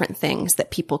range of different things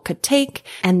that people could take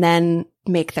and then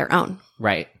make their own.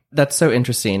 Right. That's so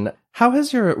interesting. How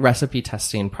has your recipe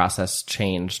testing process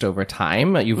changed over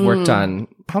time? You've worked on,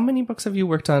 how many books have you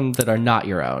worked on that are not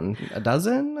your own? A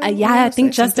dozen? I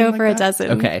think just over a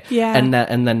dozen. Okay. Yeah. And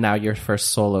then now your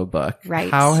first solo book.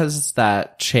 Right. How has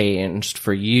that changed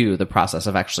for you, the process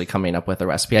of actually coming up with a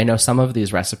recipe? I know some of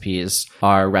these recipes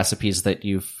are recipes that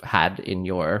you've had in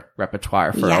your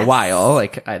repertoire for a while,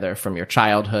 like either from your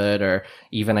childhood or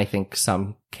even I think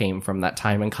some came from that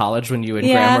time in college when you and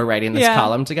Graham were writing this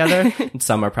column together. And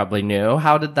some are probably new.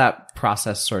 How did that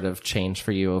process sort of change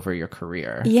for you over your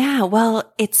career? Yeah,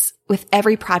 well, it's with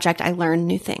every project I learn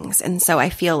new things. And so I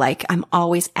feel like I'm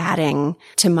always adding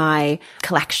to my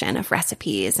collection of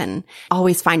recipes and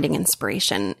always finding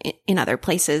inspiration in other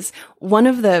places. One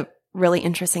of the really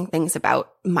interesting things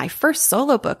about my first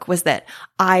solo book was that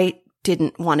I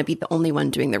didn't want to be the only one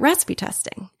doing the recipe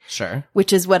testing. Sure.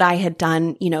 Which is what I had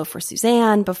done, for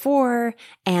Suzanne before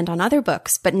and on other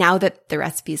books. But now that the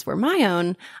recipes were my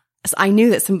own, I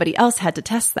knew that somebody else had to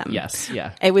test them. Yes.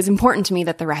 Yeah. It was important to me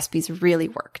that the recipes really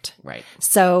worked. Right.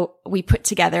 So we put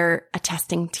together a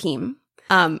testing team.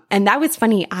 And that was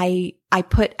funny. I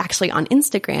put actually on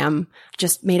Instagram,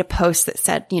 just made a post that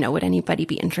said, would anybody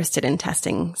be interested in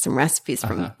testing some recipes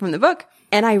from the book?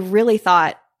 And I really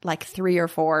thought, like 3 or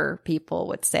 4 people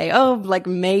would say, oh, like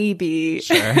maybe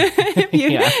sure.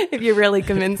 if you really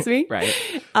convince me. Right.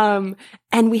 And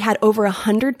we had over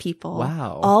 100 people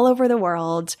all over the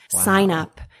world sign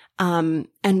up. And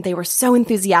they were so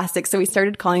enthusiastic. So we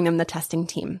started calling them the testing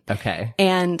team. Okay.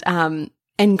 And,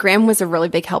 And Graham was a really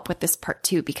big help with this part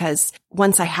too, because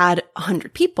once I had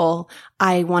 100 people,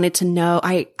 I wanted to know,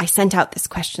 I sent out this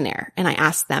questionnaire and I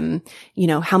asked them,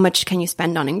 how much can you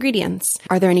spend on ingredients?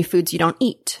 Are there any foods you don't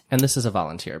eat? And this is a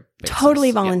volunteer basis.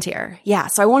 Totally volunteer. Yeah.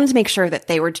 So I wanted to make sure that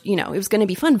they were, it was going to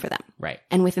be fun for them. Right.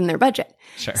 And within their budget.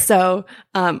 Sure. So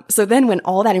then when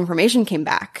all that information came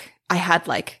back, I had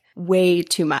like way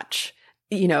too much.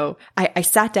 I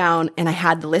sat down and I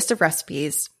had the list of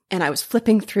recipes. And I was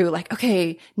flipping through like,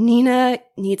 okay, Nina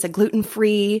needs a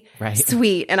gluten-free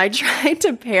sweet. And I tried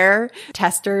to pair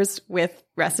testers with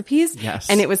recipes. Yes.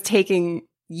 And it was taking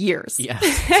years. Yes.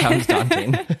 Sounds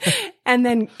daunting.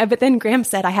 But then Graham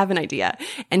said, I have an idea.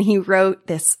 And he wrote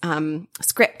this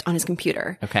script on his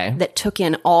computer that took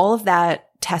in all of that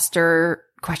tester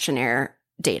questionnaire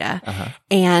data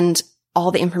and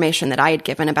all the information that I had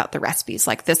given about the recipes.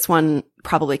 Like this one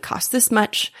probably costs this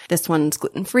much. This one's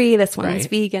gluten-free. This one's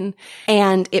vegan.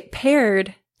 And it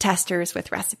paired testers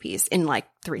with recipes in like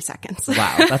 3 seconds.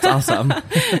 Wow. That's awesome.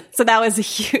 So that was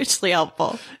hugely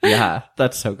helpful. Yeah.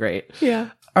 That's so great.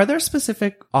 Yeah. Are there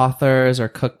specific authors or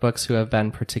cookbooks who have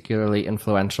been particularly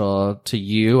influential to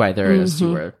you, either as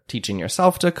you were teaching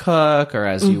yourself to cook or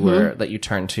as you were, that you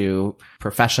turned to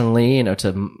professionally,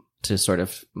 to sort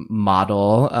of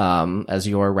model as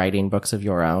you're writing books of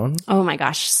your own? Oh my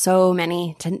gosh, so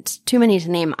many, too many to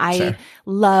name. I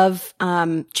love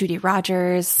Judy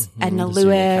Rogers, Edna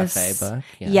Lewis, Zuny Cafe book.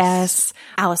 Yes,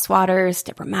 Alice Waters,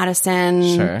 Deborah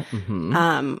Madison.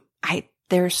 Sure.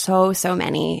 There's so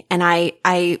many, and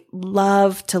I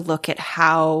love to look at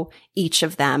how each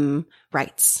of them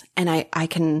writes, and I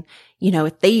can.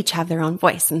 They each have their own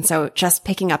voice. And so just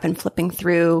picking up and flipping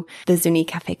through the Zuny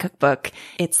Cafe cookbook,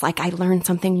 it's like I learn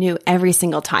something new every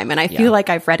single time. And I feel like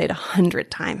I've read it 100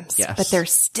 times, but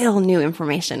there's still new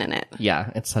information in it.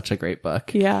 Yeah. It's such a great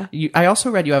book. Yeah. I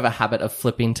also read you have a habit of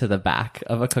flipping to the back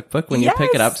of a cookbook when you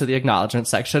pick it up to the acknowledgement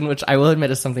section, which I will admit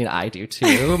is something I do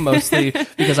too, mostly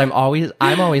because I'm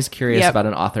always curious about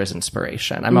an author's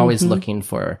inspiration. I'm always looking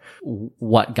for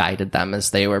what guided them as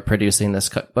they were producing this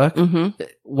cookbook.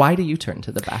 Why do you turn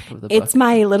to the back of the book? It's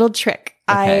my little trick.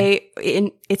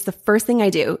 It's the first thing I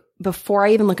do. Before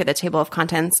I even look at the table of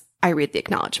contents, I read the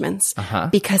acknowledgements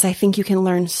because I think you can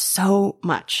learn so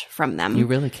much from them. You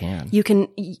really can. You can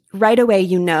right away,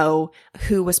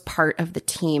 who was part of the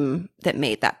team that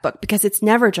made that book, because it's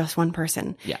never just one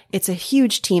person. Yeah. It's a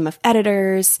huge team of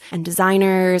editors and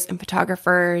designers and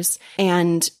photographers.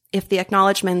 And if the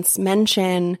acknowledgements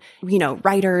mention,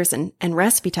 writers and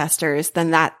recipe testers,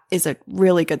 then that is a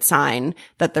really good sign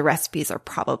that the recipes are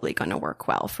probably going to work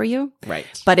well for you. Right.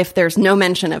 But if there's no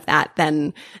mention of that,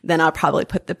 then I'll probably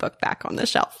put the book back on the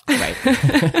shelf. Right.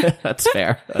 That's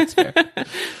fair.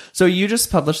 So you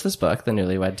just published this book, The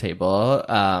Newlywed Table,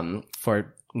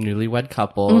 for newlywed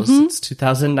couples. It's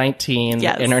 2019.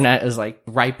 Yes. The internet is like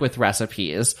ripe with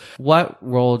recipes. What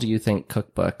role do you think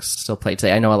cookbooks still play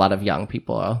today? I know a lot of young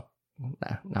people.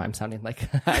 Now I'm sounding like,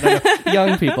 I don't know,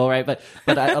 young people, right? But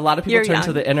a lot of people turn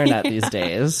to the internet these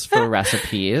days for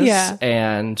recipes. Yeah.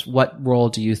 And what role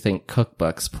do you think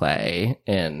cookbooks play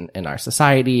in our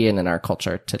society and in our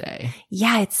culture today?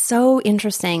 Yeah, it's so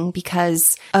interesting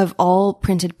because of all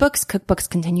printed books, cookbooks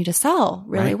continue to sell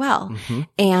really well.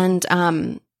 And,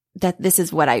 that this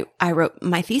is what I wrote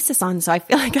my thesis on. So I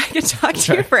feel like I could talk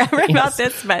to you forever about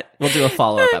this, but we'll do a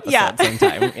follow-up episode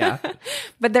sometime. Yeah.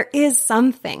 But there's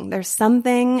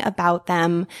something about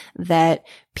them that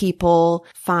people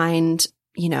find,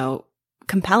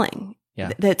 compelling.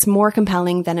 Yeah. That's more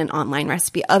compelling than an online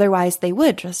recipe. Otherwise, they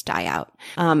would just die out.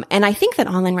 And I think that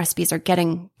online recipes are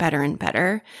getting better and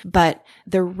better, but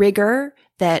the rigor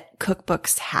that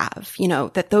cookbooks have,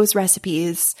 that those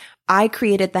recipes, I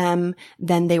created them,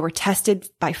 then they were tested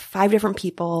by 5 different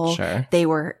people. Sure. They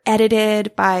were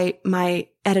edited by my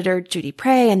editor, Judy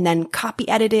Prey, and then copy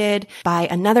edited by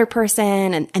another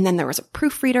person. And then there was a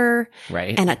proofreader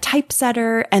and a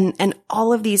typesetter and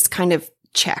all of these kind of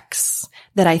checks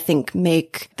that I think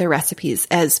make the recipes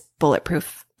as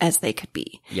bulletproof as they could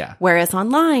be. Yeah. Whereas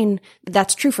online,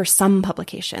 that's true for some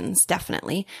publications,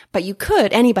 definitely. But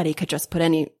anybody could just put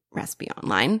any recipe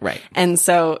online. Right. And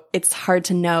so it's hard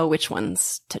to know which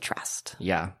ones to trust.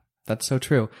 Yeah. That's so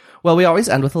true. Well, we always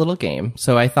end with a little game.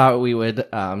 So I thought we would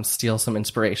steal some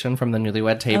inspiration from the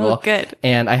Newlywed Table. Oh, good.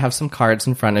 And I have some cards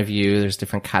in front of you. There's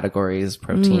different categories,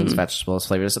 proteins, vegetables,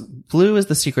 flavors. Blue is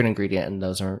the secret ingredient, and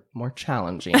those are more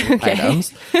challenging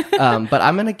items. But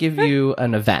I'm going to give you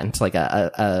an event, like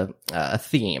a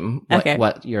theme,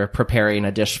 what you're preparing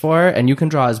a dish for. And you can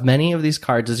draw as many of these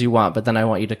cards as you want, but then I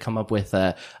want you to come up with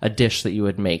a dish that you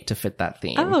would make to fit that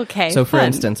theme. Oh, okay. So for Fun.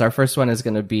 instance, our first one is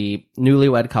going to be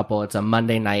newlywed couple. It's a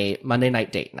Monday night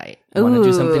night date night. We want to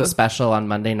do something special on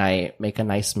Monday night, make a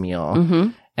nice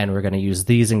meal, and we're going to use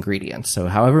these ingredients. So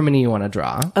however many you want to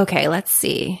draw. Okay, let's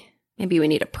see. Maybe we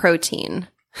need a protein.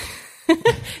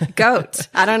 Goat.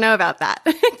 I don't know about that.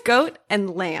 Goat and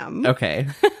lamb. Okay.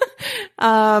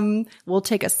 We'll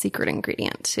take a secret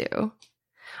ingredient too.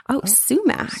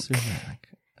 Sumac. Sumac.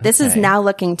 This is now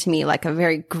looking to me like a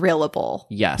very grillable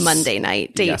Monday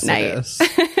night date night.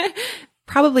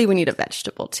 Probably we need a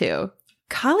vegetable too.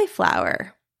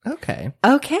 Cauliflower. Okay.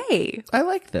 I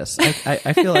like this.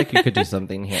 I feel like you could do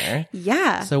something here.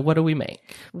 Yeah. So what do we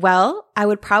make? Well, I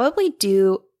would probably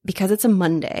do, because it's a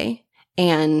Monday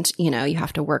and, you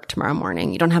have to work tomorrow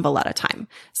morning, you don't have a lot of time.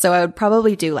 So I would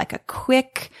probably do like a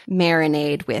quick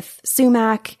marinade with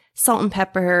sumac, salt and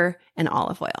pepper, and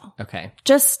olive oil. Okay.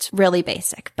 Just really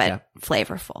basic, but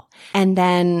flavorful. And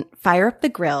then fire up the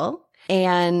grill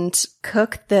and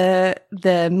cook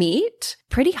the meat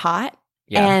pretty hot.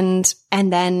 Yeah. And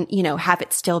then, have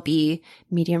it still be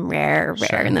medium rare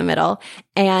in the middle.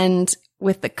 And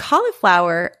with the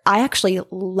cauliflower, I actually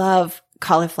love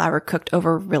cauliflower cooked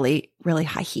over really, really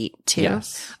high heat too.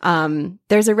 Yes.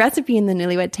 There's a recipe in the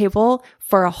Newlywed Table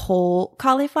for a whole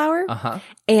cauliflower.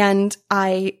 And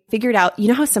I figured out,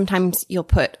 how sometimes you'll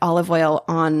put olive oil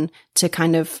on to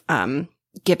kind of,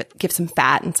 give some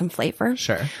fat and some flavor.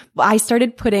 Sure. Well, I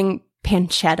started putting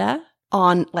pancetta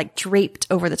on, like, draped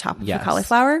over the top of the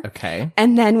cauliflower. Okay.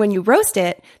 And then when you roast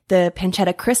it, the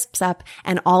pancetta crisps up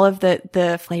and all of the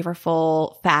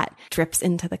flavorful fat drips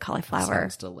into the cauliflower.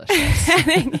 That sounds delicious.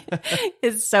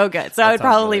 It's so good. So I would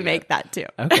probably really make that too.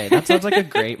 Okay. That sounds like a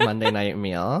great Monday night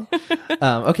meal.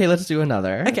 Okay. Let's do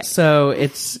another. Okay. So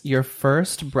it's your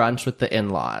first brunch with the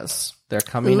in-laws. They're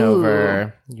coming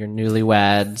over, you're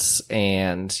newlyweds,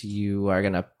 and you are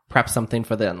going to prep something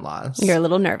for the in-laws. You're a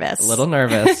little nervous.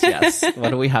 Yes. What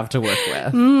do we have to work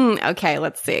with? Okay,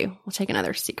 let's see. We'll take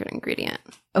another secret ingredient.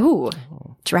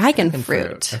 Dragon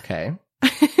fruit. Okay.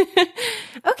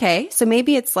 Okay, so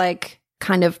maybe it's like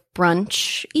kind of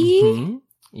brunchy. Mm-hmm.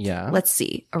 Yeah. Let's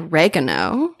see.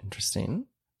 Oregano. Interesting.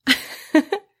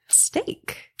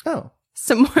 Steak. Oh.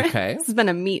 Some more. Okay. This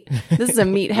is a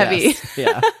meat heavy. Yes.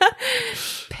 Yeah.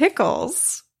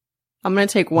 Pickles. I'm going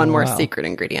to take one more secret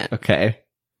ingredient. Okay.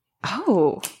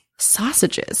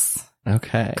 Sausages.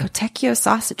 Okay. Cotecchio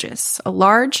sausages. A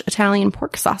large Italian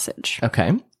pork sausage.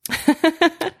 Okay.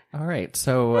 All right.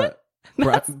 So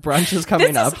brunch is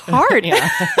coming up. This is hard.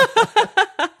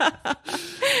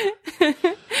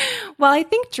 Well, I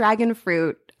think dragon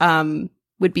fruit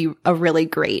would be a really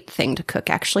great thing to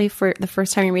cook, actually, for the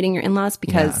first time you're meeting your in-laws,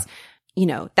 because,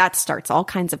 that starts all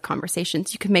kinds of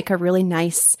conversations. You could make a really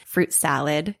nice fruit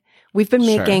salad. We've been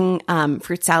making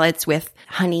fruit salads with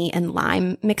honey and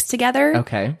lime mixed together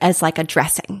as like a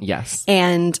dressing. Yes.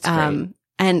 And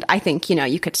I think,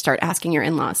 you could start asking your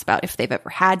in-laws about if they've ever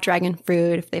had dragon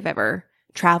fruit, if they've ever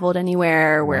traveled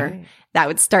anywhere where that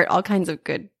would start all kinds of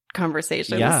good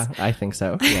conversations. Yeah, I think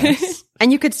so. Yes.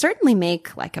 And you could certainly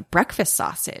make like a breakfast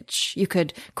sausage. You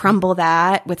could crumble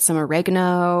that with some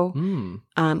oregano,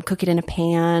 cook it in a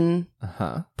pan,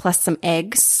 plus some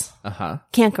eggs.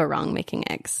 Can't go wrong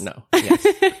making eggs. No.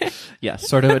 Yes. Yes.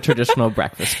 Sort of a traditional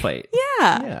breakfast plate.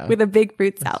 Yeah. With a big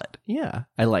fruit salad. Yeah.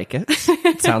 I like it.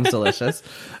 It sounds delicious.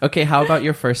 Okay. How about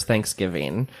your first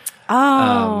Thanksgiving?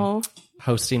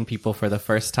 Hosting people for the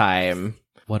first time.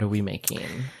 What are we making?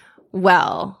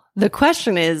 Well, the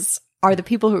question is, are the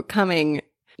people who are coming,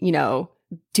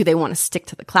 do they want to stick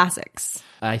to the classics?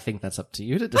 I think that's up to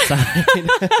you to decide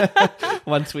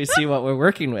once we see what we're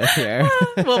working with here.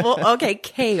 Okay,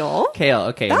 kale. Kale,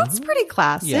 okay. That's pretty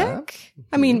classic. Yeah.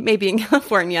 I mean, maybe in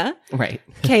California. Right.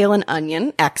 Kale and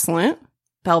onion, excellent.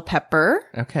 Bell pepper.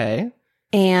 Okay.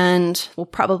 And we'll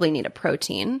probably need a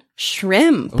protein.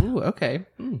 Shrimp. Ooh, okay.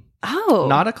 Oh.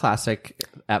 Not a classic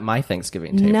at my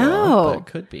Thanksgiving table. No. But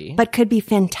could be. But could be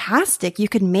fantastic. You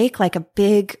could make like a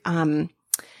big,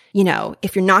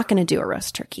 if you're not going to do a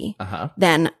roast turkey,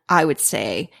 then I would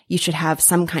say you should have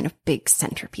some kind of big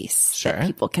centerpiece that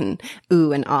people can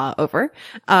ooh and ah over.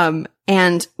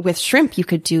 And with shrimp, you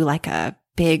could do like a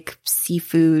big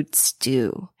seafood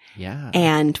stew. Yeah.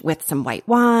 And with some white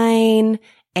wine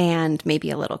and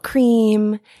maybe a little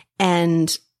cream.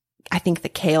 And I think the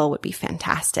kale would be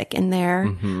fantastic in there.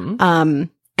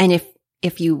 And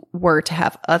if you were to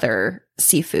have other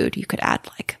seafood, you could add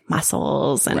like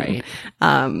mussels and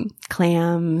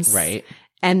clams. Right.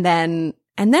 And then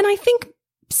I think,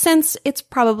 since it's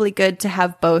probably good to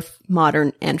have both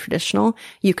modern and traditional,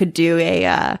 you could do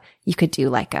kind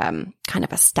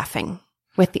of a stuffing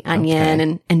with the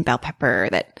onion and bell pepper,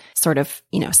 that sort of,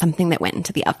 something that went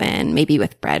into the oven, maybe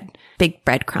with big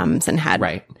breadcrumbs, and had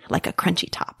like a crunchy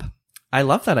top. I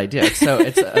love that idea. So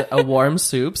it's a warm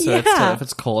soup. So if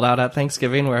it's cold out at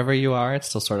Thanksgiving, wherever you are, it's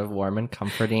still sort of warm and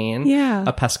comforting. Yeah.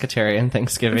 A pescatarian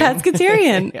Thanksgiving.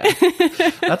 Pescatarian.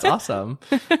 That's awesome.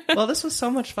 Well, this was so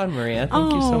much fun, Maria.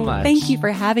 Thank you so much. Thank you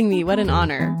for having me. What an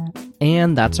honor.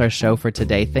 And that's our show for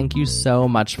today. Thank you so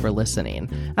much for listening.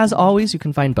 As always, you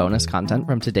can find bonus content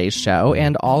from today's show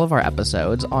and all of our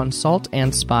episodes on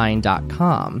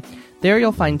saltandspine.com. There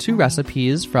you'll find 2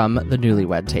 recipes from the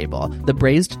Newlywed Table: the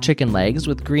braised chicken legs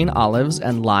with green olives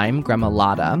and lime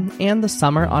gremolata, and the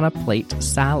summer on a plate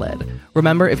salad.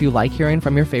 Remember, if you like hearing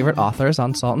from your favorite authors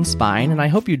on Salt and Spine, and I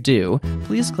hope you do,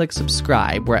 please click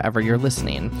subscribe wherever you're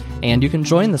listening. And you can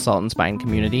join the Salt and Spine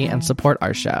community and support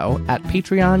our show at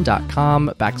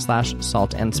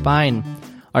patreon.com/saltandspine.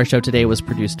 Our show today was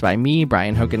produced by me,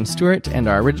 Brian Hogan Stewart, and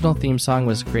our original theme song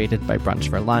was created by Brunch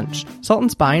for Lunch. Salt and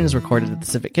Spine is recorded at the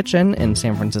Civic Kitchen in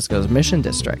San Francisco's Mission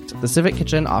District. The Civic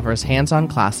Kitchen offers hands-on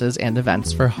classes and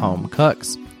events for home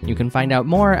cooks. You can find out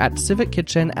more at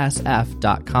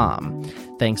civickitchensf.com.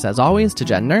 Thanks as always to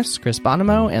Jen Nurse, Chris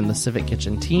Bonomo, and the Civic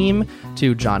Kitchen team,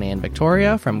 to Johnny and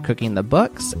Victoria from Cooking the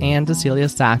Books, and to Celia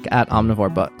Sack at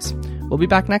Omnivore Books. We'll be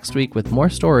back next week with more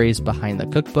stories behind the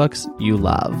cookbooks you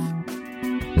love.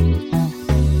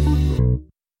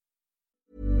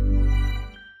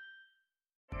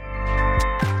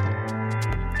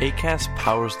 Acast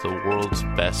powers the world's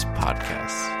best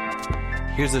podcasts.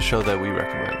 Here's a show that we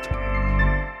recommend.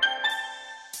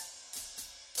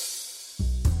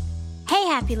 Hey,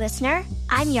 happy listener.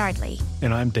 I'm Yardley.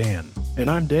 And I'm Dan. And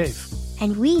I'm Dave.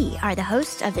 And we are the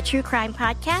hosts of the true crime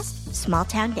podcast, Small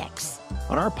Town Dicks.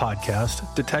 On our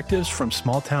podcast, detectives from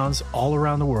small towns all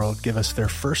around the world give us their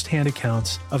firsthand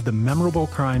accounts of the memorable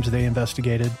crimes they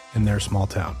investigated in their small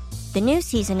town. The new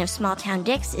season of Small Town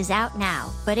Dicks is out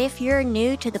now, but if you're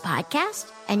new to the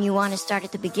podcast and you want to start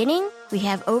at the beginning, we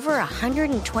have over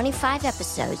 125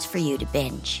 episodes for you to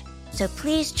binge. So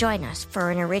please join us for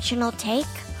an original take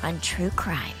on true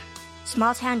crime.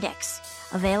 Small Town Dicks,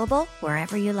 available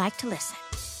wherever you like to listen.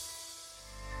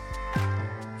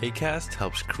 Acast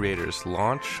helps creators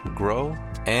launch, grow,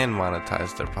 and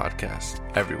monetize their podcasts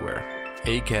everywhere.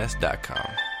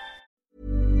 Acast.com.